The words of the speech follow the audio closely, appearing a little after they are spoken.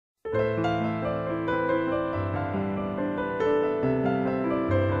Eat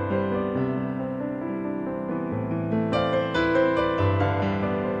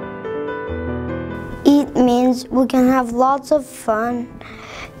means we can have lots of fun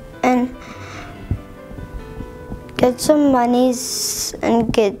and get some monies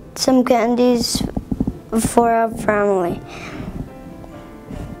and get some candies for our family.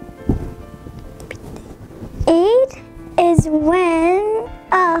 Eat is when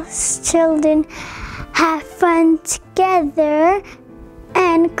us children have fun together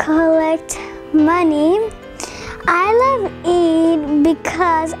and collect money. I love Eid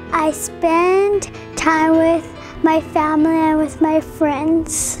because I spend time with my family and with my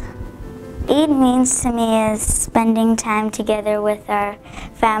friends. Eid means to me is spending time together with our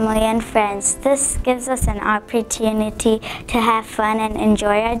family and friends. This gives us an opportunity to have fun and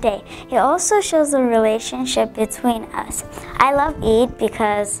enjoy our day. It also shows a relationship between us. I love Eid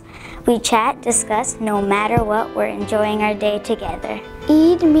because we chat, discuss, no matter what, we're enjoying our day together.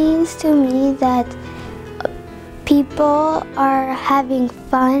 Eid means to me that people are having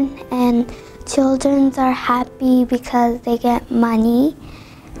fun and children are happy because they get money.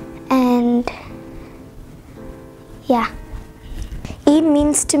 And yeah. Eid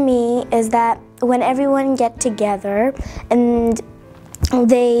means to me is that when everyone get together and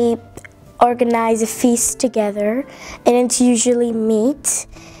they organize a feast together, and it's usually meat,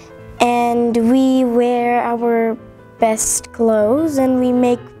 and we wear our best clothes and we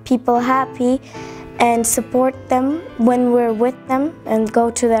make people happy and support them when we're with them and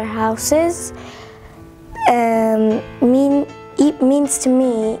go to their houses. Eid means to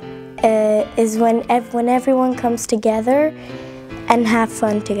me is when everyone comes together and have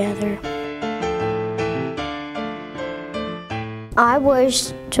fun together. I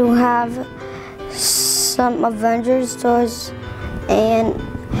wish to have some Avengers toys and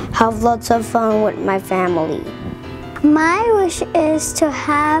have lots of fun with my family. My wish is to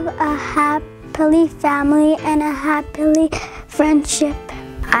have a happily family and a happily friendship.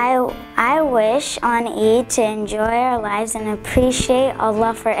 I wish on Eid to enjoy our lives and appreciate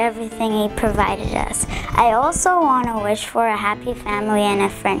Allah for everything He provided us. I also want to wish for a happy family and a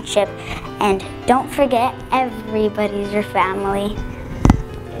friendship. And don't forget, everybody's your family.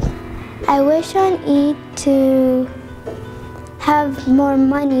 I wish on Eid to have more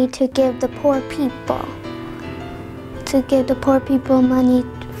money to give the poor people. To give the poor people money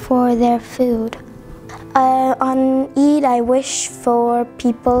for their food. On Eid, I wish for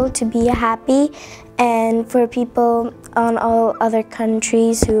people to be happy and for people on all other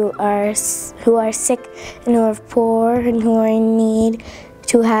countries who are sick and who are poor and who are in need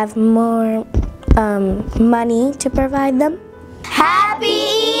to have more money to provide them. Happy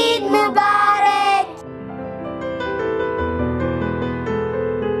Eid Mubarak!